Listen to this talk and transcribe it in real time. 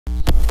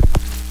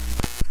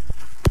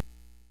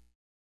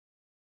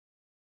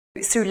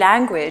through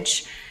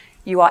language,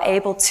 you are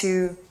able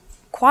to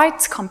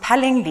quite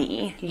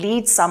compellingly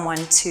lead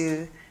someone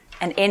to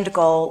an end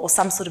goal or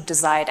some sort of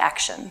desired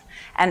action.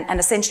 And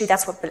essentially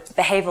that's what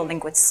behavioral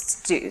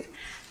linguists do.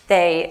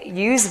 They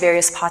use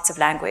various parts of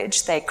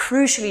language. They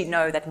crucially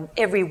know that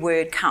every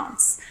word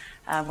counts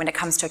when it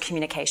comes to a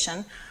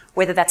communication,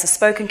 whether that's a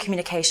spoken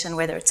communication,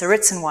 whether it's a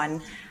written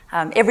one.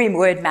 Every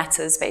word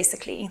matters,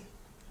 basically.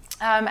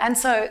 And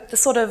so the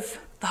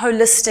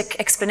holistic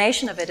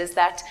explanation of it is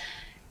that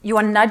you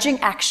are nudging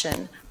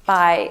action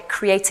by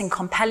creating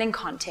compelling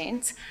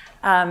content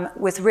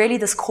with really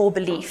this core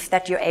belief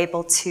that you're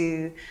able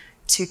to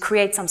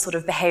create some sort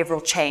of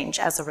behavioral change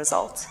as a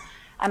result.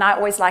 And I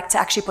always like to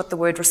actually put the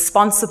word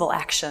responsible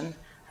action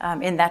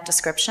in that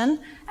description,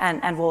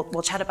 and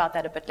we'll chat about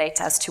that a bit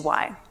later as to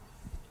why.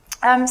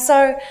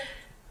 So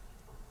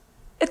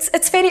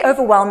it's fairly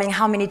overwhelming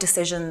how many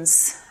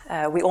decisions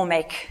we all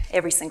make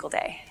every single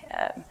day.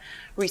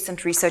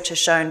 Recent research has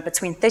shown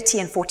between 30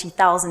 and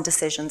 40,000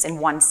 decisions in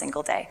one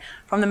single day.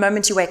 From the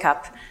moment you wake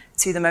up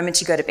to the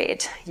moment you go to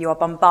bed, you are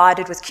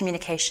bombarded with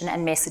communication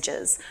and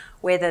messages,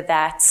 whether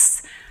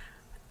that's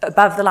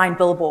above-the-line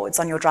billboards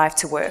on your drive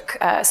to work,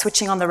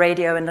 switching on the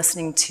radio and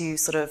listening to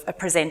sort of a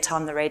presenter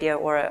on the radio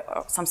or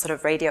some sort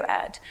of radio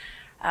ad.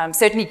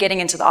 Certainly getting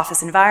into the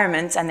office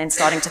environment and then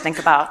starting to think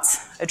about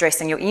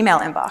addressing your email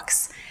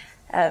inbox.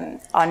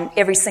 On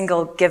every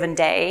single given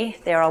day,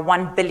 there are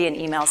 1 billion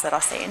emails that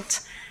are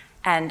sent.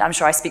 And I'm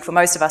sure I speak for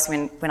most of us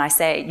when I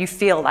say you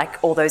feel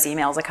like all those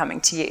emails are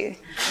coming to you.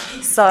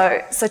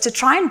 So to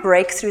try and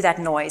break through that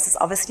noise is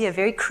obviously a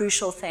very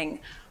crucial thing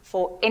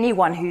for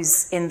anyone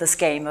who's in this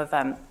game of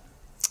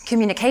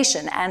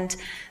communication. And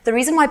the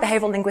reason why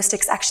behavioral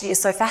linguistics actually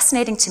is so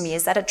fascinating to me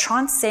is that it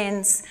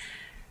transcends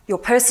your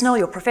personal,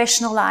 your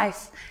professional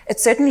life.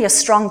 It's certainly a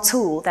strong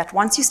tool that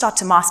once you start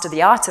to master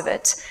the art of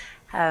it,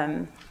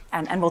 and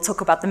we'll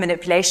talk about the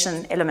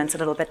manipulation elements a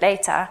little bit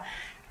later,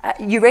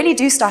 you really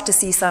do start to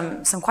see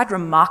some quite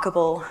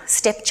remarkable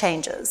step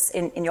changes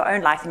in your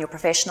own life, in your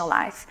professional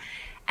life.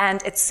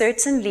 And it's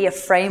certainly a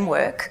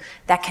framework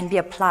that can be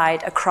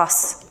applied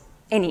across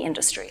any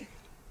industry.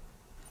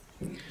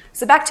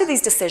 So back to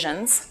these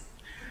decisions.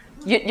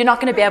 You're not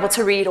going to be able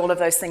to read all of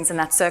those things in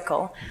that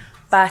circle,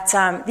 but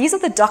these are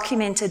the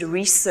documented,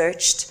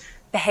 researched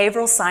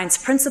behavioral science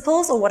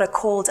principles, or what are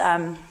called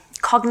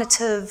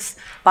cognitive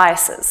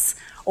biases,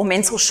 or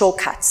mental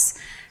shortcuts,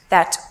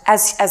 that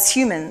as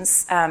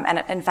humans,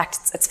 and in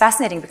fact it's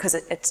fascinating because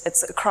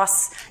it's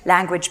across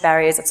language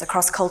barriers, it's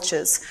across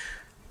cultures,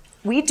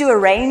 we do a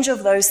range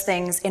of those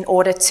things in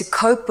order to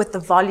cope with the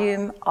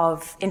volume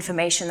of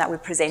information that we're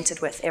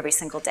presented with every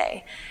single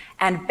day.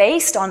 And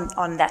based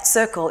on that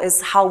circle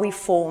is how we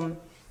form,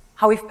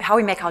 how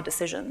we make our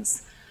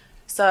decisions.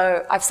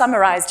 So I've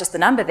summarized just the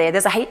number there.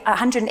 There's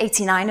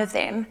 189 of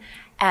them.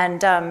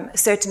 And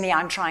certainly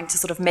I'm trying to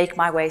sort of make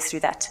my way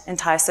through that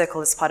entire circle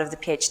as part of the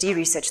PhD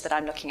research that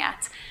I'm looking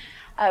at.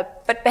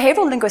 But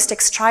behavioral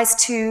linguistics tries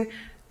to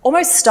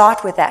almost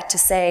start with that, to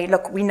say,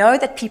 look, we know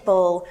that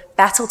people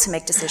battle to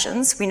make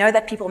decisions. We know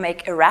that people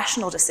make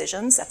irrational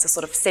decisions. That's a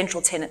sort of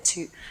central tenet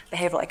to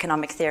behavioral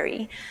economic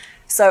theory.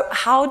 So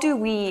how do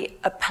we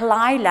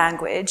apply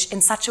language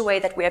in such a way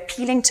that we're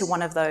appealing to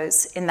one of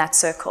those in that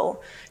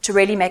circle to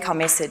really make our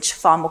message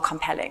far more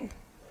compelling?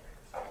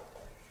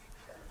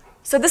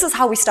 So this is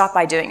how we start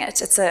by doing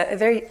it. It's a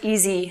very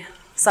easy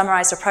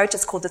summarized approach.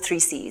 It's called the 3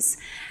 C's.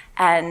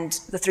 And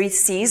the 3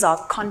 C's are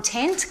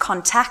content,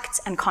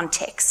 contact, and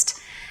context.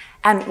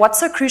 And what's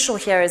so crucial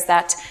here is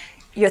that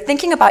you're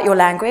thinking about your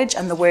language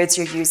and the words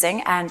you're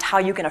using and how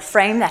you're going to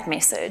frame that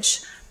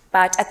message.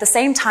 But at the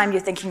same time,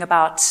 you're thinking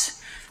about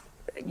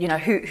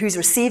who's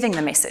receiving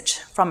the message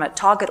from a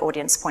target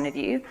audience point of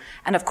view.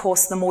 And of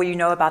course, the more you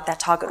know about that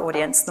target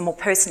audience, the more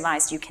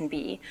personalized you can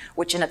be,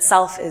 which in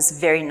itself is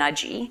very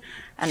nudgy.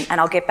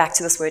 And I'll get back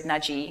to this word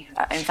nudgy.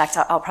 In fact,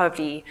 I'll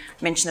probably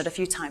mention it a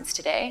few times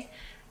today.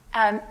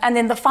 And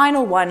then the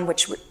final one,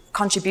 which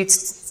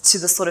contributes to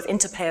the sort of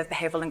interplay of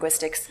behavioral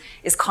linguistics,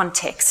 is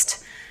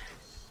context.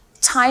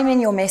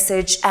 Timing your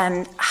message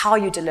and how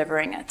you're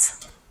delivering it.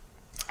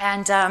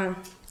 And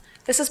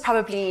this is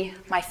probably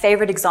my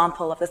favorite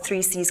example of the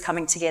 3 C's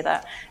coming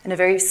together in a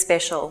very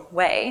special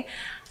way.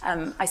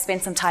 I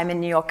spent some time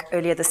in New York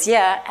earlier this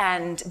year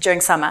and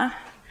during summer.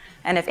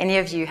 And if any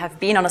of you have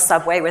been on a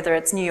subway, whether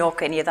it's New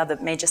York or any of the other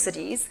major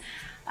cities,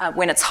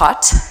 when it's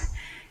hot,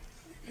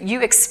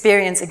 you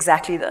experience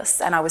exactly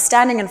this. And I was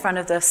standing in front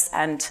of this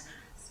and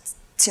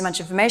too much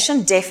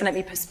information,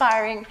 definitely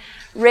perspiring,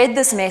 read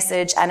this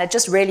message, and it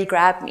just really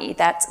grabbed me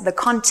that the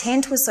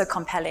content was so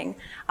compelling.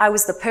 I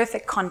was the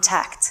perfect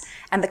contact.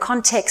 And the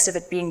context of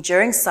it being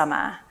during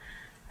summer,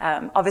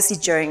 obviously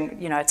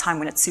during a time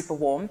when it's super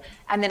warm.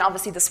 And then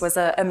obviously this was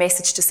a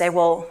message to say,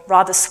 well,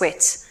 rather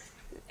sweat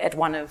at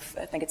one of,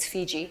 I think it's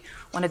Fiji,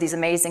 one of these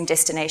amazing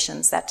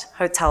destinations that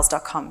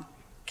hotels.com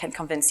can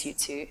convince you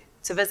to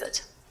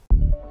visit.